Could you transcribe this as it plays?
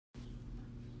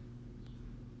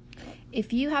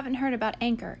If you haven't heard about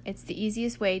Anchor, it's the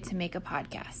easiest way to make a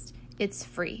podcast. It's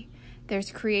free.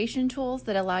 There's creation tools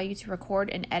that allow you to record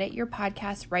and edit your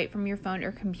podcast right from your phone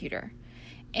or computer.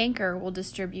 Anchor will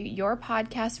distribute your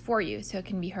podcast for you so it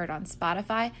can be heard on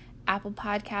Spotify, Apple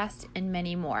Podcasts, and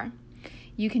many more.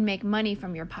 You can make money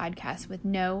from your podcast with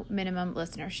no minimum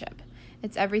listenership.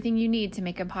 It's everything you need to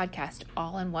make a podcast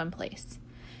all in one place.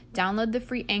 Download the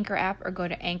free Anchor app or go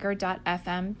to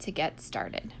anchor.fm to get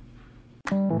started.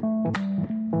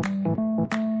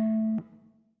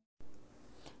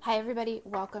 Hi everybody,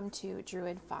 welcome to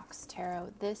Druid Fox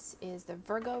Tarot. This is the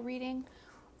Virgo reading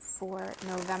for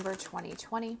November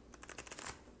 2020.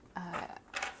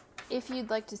 If you'd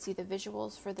like to see the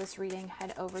visuals for this reading,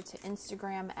 head over to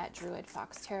Instagram at Druid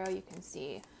Fox Tarot. You can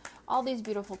see all these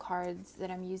beautiful cards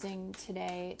that I'm using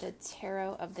today. The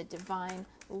Tarot of the Divine.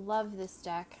 Love this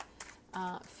deck.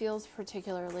 Feels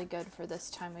particularly good for this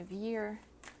time of year.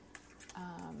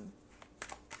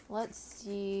 Let's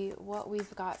see what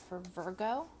we've got for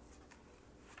Virgo.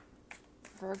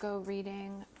 Virgo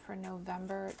reading for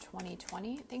November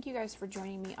 2020. Thank you guys for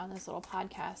joining me on this little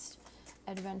podcast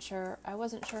adventure. I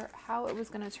wasn't sure how it was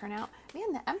going to turn out.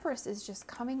 Man, the Empress is just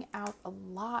coming out a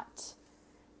lot.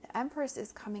 The Empress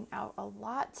is coming out a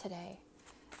lot today.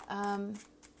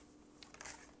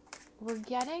 We're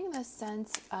getting the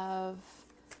sense of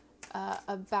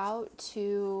about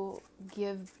to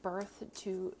give birth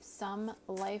to some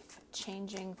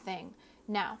life-changing thing.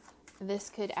 Now, this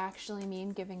could actually mean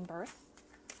giving birth,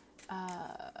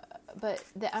 but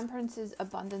the Empress is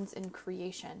abundance in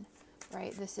creation,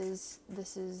 right?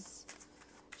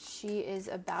 She is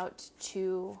about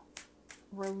to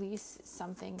release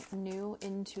something new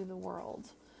into the world.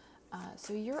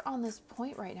 So you're on this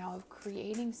point right now of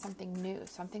creating something new,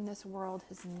 something this world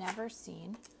has never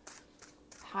seen.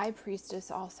 High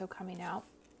Priestess also coming out.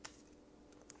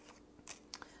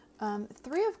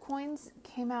 Three of Coins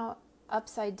came out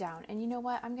upside down. And you know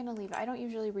what? I'm going to leave it. I don't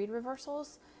usually read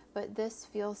reversals, but this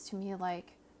feels to me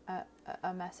like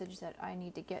a message that I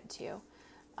need to get to.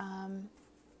 10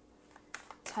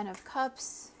 of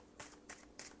Cups.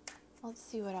 Let's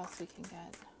see what else we can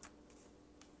get.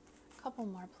 A couple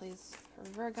more, please, for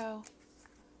Virgo.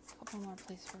 A couple more,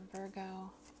 please, for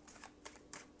Virgo.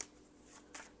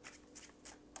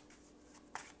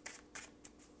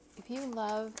 If you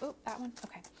love, that one,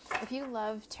 okay. If you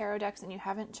love tarot decks and you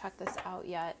haven't checked this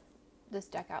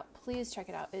deck out, please check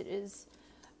it out. It is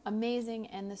amazing,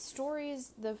 and the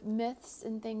stories, the myths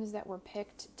and things that were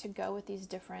picked to go with these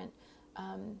different,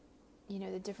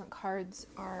 the different cards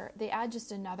they add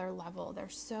just another level. They're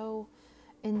so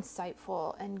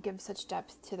insightful and give such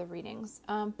depth to the readings.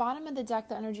 Bottom of the deck,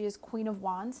 the energy is Queen of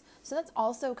Wands. So that's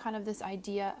also kind of this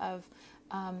idea of,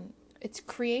 it's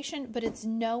creation, but it's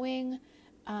knowing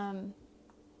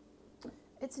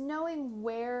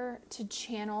where to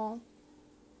channel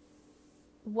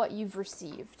what you've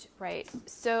received, right?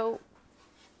 So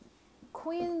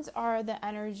queens are the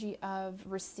energy of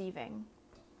receiving.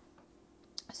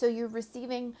 So you're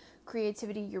receiving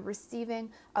creativity, you're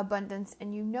receiving abundance,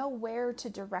 and you know where to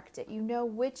direct it. You know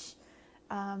which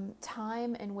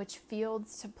time and which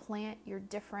fields to plant your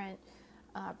different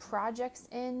projects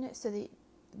in, so that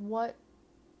what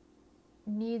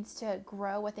needs to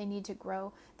grow, what they need to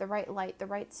grow, the right light, the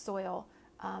right soil,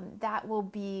 that will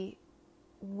be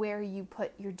where you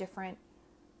put your different,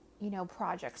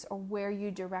 projects, or where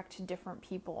you direct different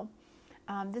people.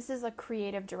 This is a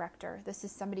creative director. This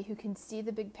is somebody who can see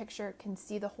the big picture, can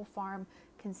see the whole farm,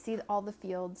 can see all the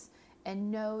fields,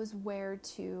 and knows where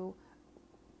to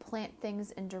plant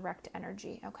things and direct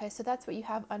energy. Okay, so that's what you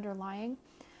have underlying.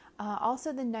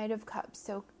 Also the Knight of Cups.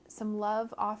 So some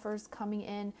love offers coming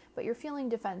in, but you're feeling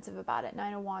defensive about it.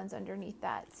 9 of Wands underneath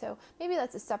that. So maybe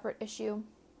that's a separate issue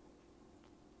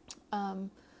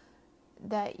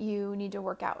that you need to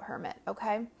work out, Hermit.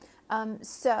 Okay,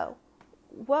 so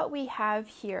what we have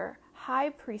here, High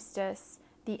Priestess,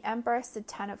 the Empress, the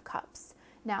 10 of Cups.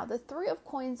 Now, the 3 of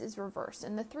Coins is reversed,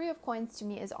 and the 3 of Coins to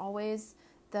me is always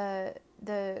the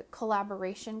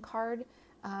collaboration card.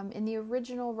 In the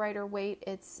original Rider-Waite,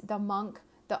 it's the monk,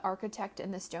 the architect,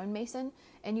 and the stonemason,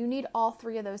 and you need all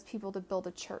three of those people to build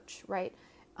a church, right?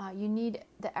 You need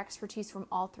the expertise from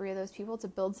all three of those people to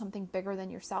build something bigger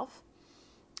than yourself.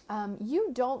 You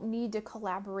don't need to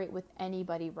collaborate with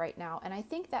anybody right now, and I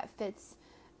think that fits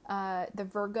the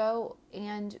Virgo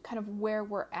and kind of where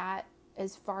we're at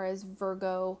as far as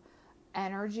Virgo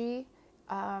energy.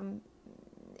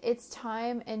 It's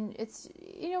time, and it's,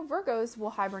 Virgos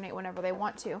will hibernate whenever they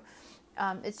want to.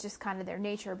 It's just kind of their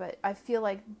nature, but I feel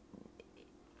like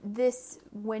this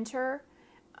winter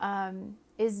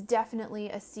is definitely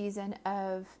a season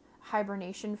of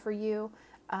hibernation for you.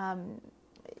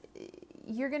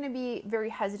 You're going to be very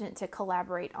hesitant to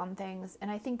collaborate on things.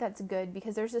 And I think that's good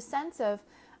because there's a sense of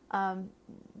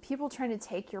people trying to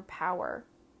take your power,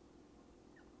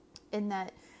 in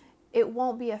that it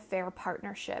won't be a fair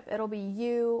partnership. It'll be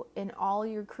you in all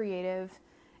your creative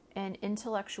and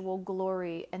intellectual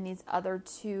glory, and these other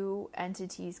two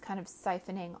entities kind of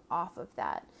siphoning off of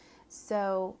that.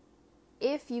 So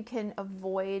if you can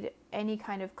avoid any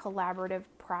kind of collaborative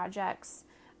projects,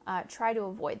 try to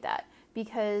avoid that,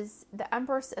 because the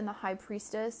Empress and the High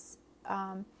Priestess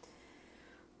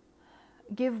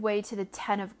give way to the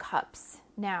Ten of Cups.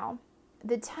 Now,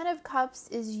 the Ten of Cups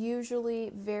is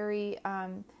usually very,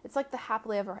 it's like the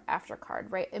happily ever after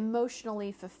card, right?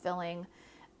 Emotionally fulfilling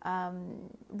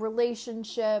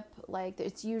relationship. Like,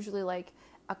 it's usually like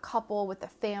a couple with a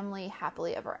family,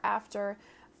 happily ever after.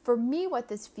 For me, what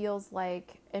this feels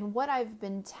like, and what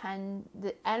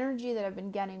the energy that I've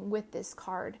been getting with this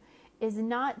card is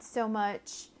not so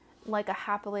much like a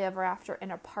happily ever after in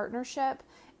a partnership.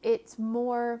 It's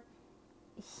more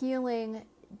healing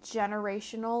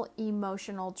generational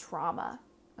emotional trauma.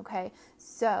 Okay,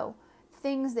 so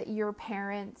things that your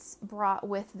parents brought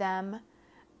with them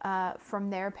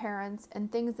from their parents,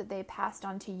 and things that they passed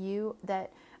on to you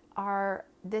that are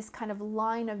this kind of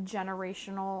line of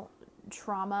generational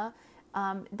trauma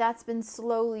that's been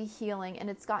slowly healing, and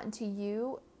it's gotten to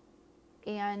you,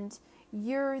 and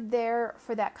you're there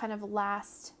for that kind of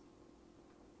last.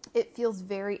 It feels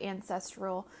very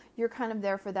ancestral. You're kind of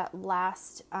there for that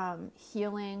last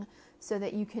healing, so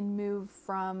that you can move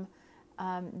from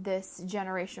this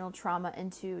generational trauma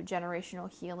into generational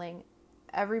healing.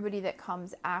 Everybody that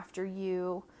comes after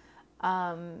you,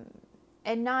 and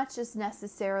not just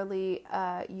necessarily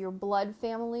your blood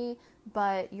family,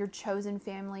 but your chosen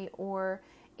family, or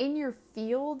in your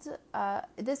field.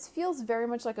 This feels very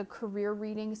much like a career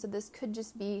reading, so this could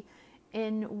just be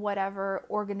in whatever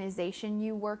organization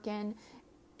you work in.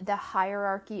 The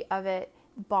hierarchy of it,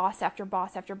 boss after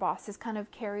boss after boss, has kind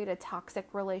of carried a toxic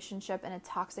relationship and a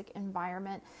toxic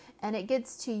environment, and it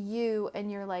gets to you, and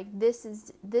you're like,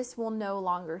 this will no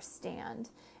longer stand.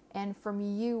 And from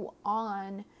you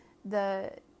on,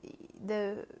 the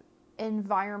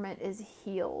environment is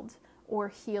healed or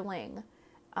healing,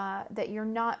 that you're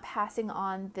not passing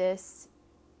on this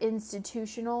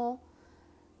institutional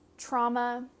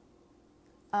trauma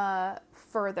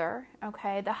further.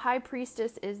 Okay, the High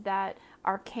Priestess is that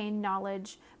arcane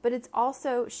knowledge, but it's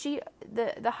also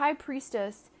the High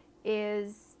Priestess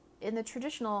is in the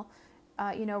traditional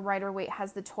Rider-Waite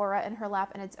has the Torah in her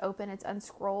lap, and it's open, it's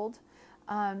unscrolled.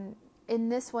 In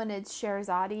this one, it's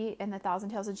Scheherazade and the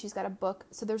Thousand Tales, and she's got a book.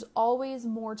 So there's always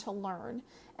more to learn.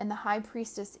 And the High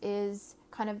Priestess is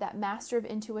kind of that master of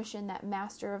intuition, that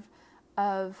master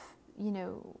of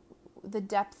the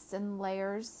depths and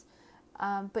layers.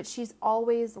 But she's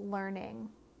always learning.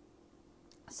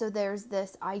 So there's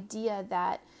this idea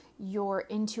that your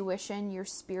intuition, your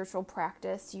spiritual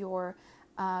practice, your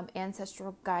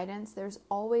ancestral guidance, there's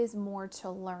always more to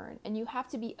learn. And you have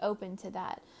to be open to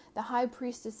that. The High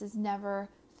Priestess is never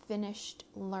finished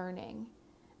learning.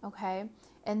 Okay?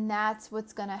 And that's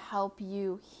what's going to help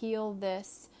you heal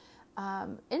this.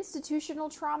 Institutional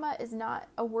trauma is not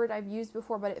a word I've used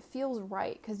before, but it feels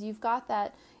right, because you've got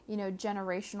that,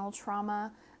 generational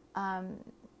trauma.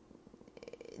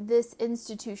 This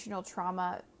institutional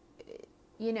trauma,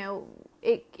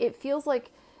 it feels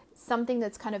like something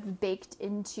that's kind of baked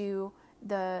into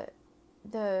the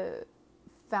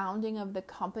founding of the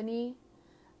company.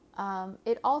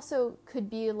 It also could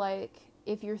be like,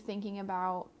 if you're thinking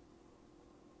about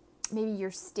maybe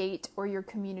your state or your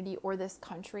community or this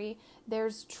country,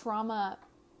 there's trauma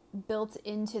built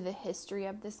into the history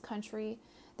of this country.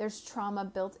 There's trauma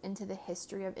built into the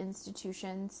history of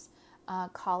institutions,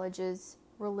 colleges,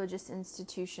 religious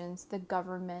institutions, the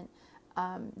government.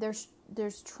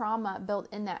 There's trauma built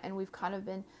in that, and we've kind of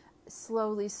been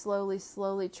slowly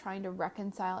trying to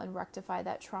reconcile and rectify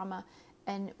that trauma.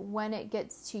 And when it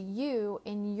gets to you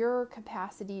in your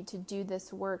capacity to do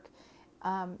this work,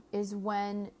 is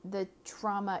when the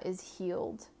trauma is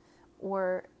healed,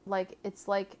 or like it's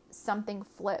like something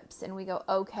flips and we go,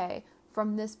 okay,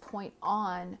 from this point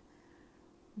on,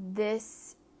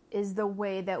 this is the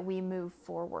way that we move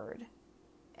forward,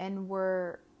 and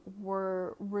we're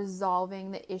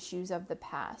resolving the issues of the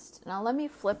past. Now let me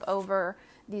flip over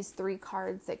these 3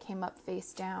 cards that came up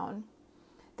face down.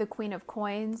 The Queen of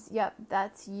Coins, yep,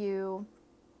 that's you.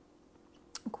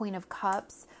 Queen of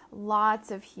Cups,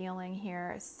 lots of healing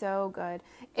here, so good.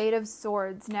 8 of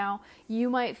Swords. Now,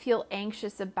 you might feel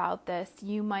anxious about this.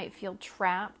 You might feel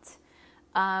trapped.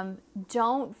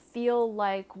 Don't feel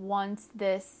like once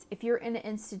this, if you're in an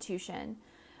institution,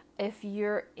 if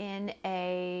you're in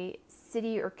a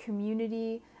city or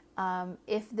community,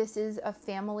 if this is a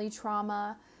family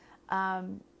trauma,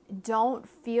 don't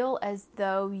feel as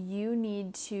though you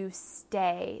need to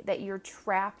stay, that you're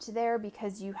trapped there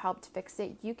because you helped fix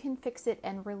it. You can fix it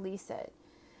and release it.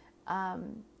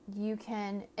 You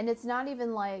can, and it's not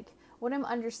even like, what I'm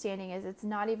understanding is it's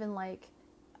not even like,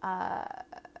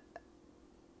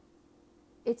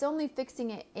 it's only fixing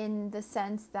it in the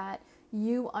sense that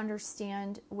you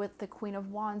understand with the Queen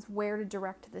of Wands where to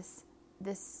direct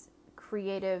this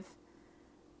creative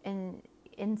and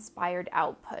inspired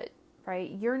output,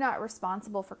 right? You're not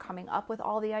responsible for coming up with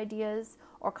all the ideas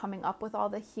or coming up with all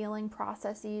the healing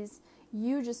processes.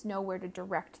 You just know where to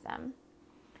direct them.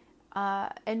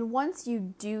 And once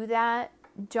you do that,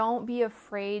 don't be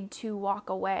afraid to walk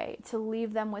away, to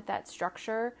leave them with that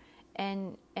structure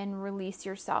and release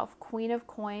yourself. Queen of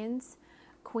Coins,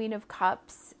 Queen of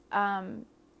Cups,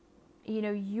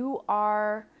 you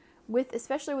are with,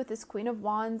 especially with this Queen of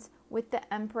Wands, with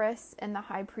the Empress and the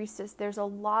High Priestess, there's a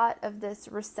lot of this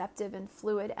receptive and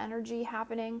fluid energy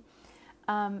happening.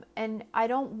 And I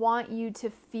don't want you to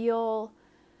feel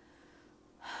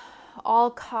all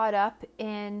caught up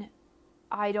in,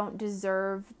 I don't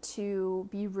deserve to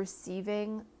be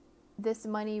receiving this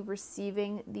money,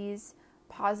 receiving these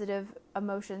positive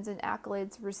emotions and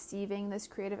accolades, receiving this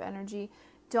creative energy.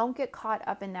 Don't get caught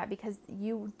up in that, because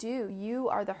you do. You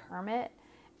are the hermit.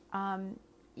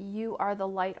 You are the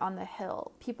light on the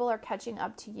hill. People are catching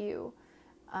up to you.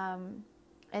 And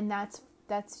that's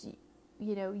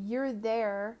you're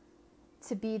there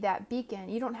to be that beacon.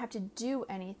 You don't have to do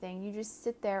anything. You just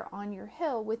sit there on your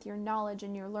hill with your knowledge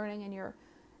and your learning and your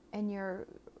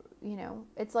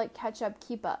it's like catch up,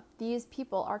 keep up. These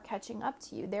people are catching up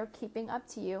to you. They're keeping up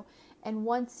to you. And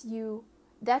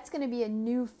that's going to be a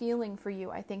new feeling for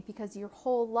you, I think, because your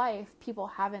whole life, people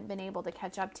haven't been able to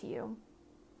catch up to you.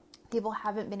 People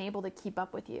haven't been able to keep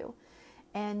up with you.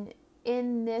 And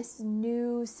in this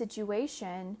new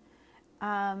situation,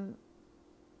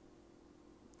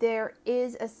 there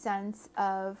is a sense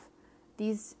of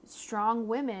these strong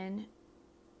women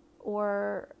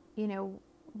or,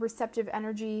 receptive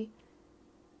energy,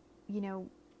 you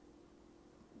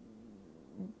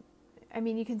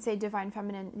can say divine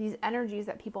feminine, these energies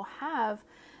that people have,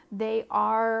 they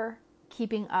are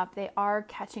keeping up, they are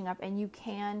catching up, and you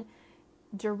can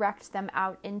direct them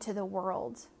out into the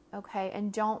world, okay?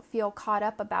 And don't feel caught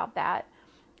up about that.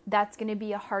 That's going to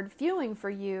be a hard feeling for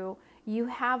you. You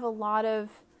have a lot of,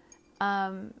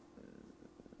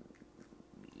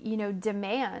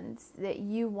 demands that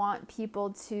you want people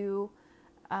to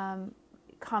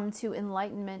come to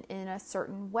enlightenment in a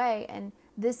certain way. And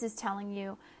this is telling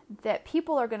you that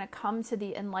people are going to come to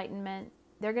the enlightenment.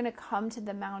 They're going to come to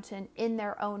the mountain in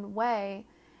their own way.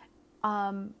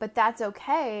 But that's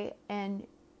okay. And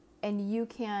you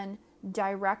can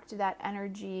direct that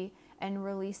energy and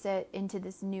release it into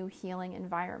this new healing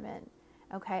environment.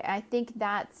 Okay. I think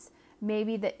that's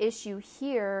maybe the issue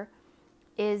here,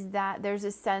 is that there's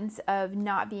a sense of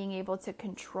not being able to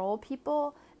control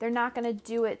people. They're not going to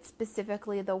do it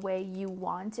specifically the way you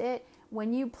want it.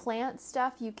 When you plant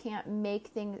stuff, you can't make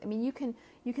things. You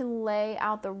can lay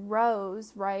out the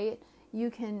rows, right?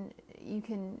 You can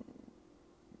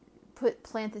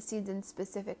plant the seeds in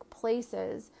specific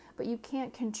places, but you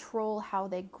can't control how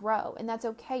they grow. And that's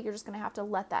okay. You're just going to have to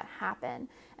let that happen.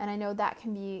 And I know that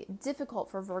can be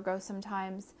difficult for Virgo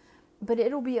sometimes, but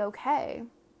it'll be okay.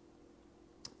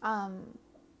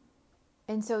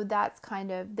 And so that's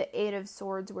kind of the Eight of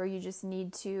Swords, where you just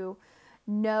need to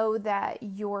know that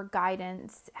your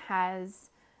guidance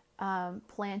has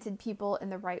planted people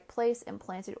in the right place and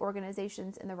planted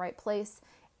organizations in the right place,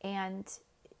 and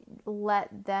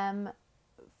let them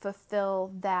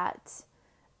fulfill that,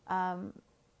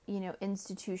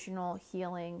 institutional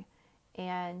healing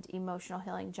and emotional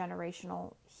healing,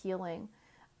 generational healing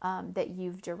that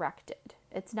you've directed.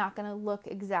 It's not going to look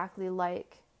exactly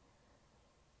like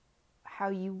how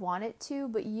you want it to,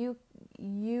 but you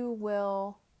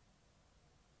will,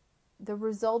 the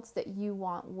results that you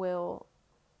want will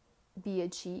be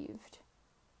achieved,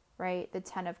 right? The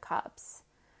 10 of Cups.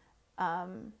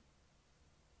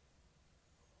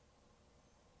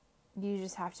 You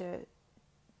just have to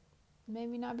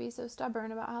maybe not be so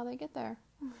stubborn about how they get there.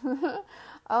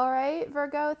 All right,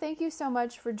 Virgo, thank you so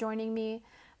much for joining me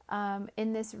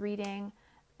in this reading.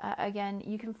 Again,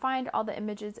 you can find all the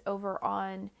images over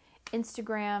on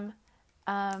Instagram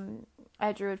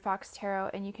at Druid Fox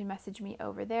Tarot, and you can message me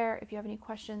over there if you have any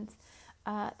questions.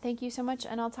 Thank you so much,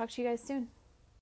 and I'll talk to you guys soon.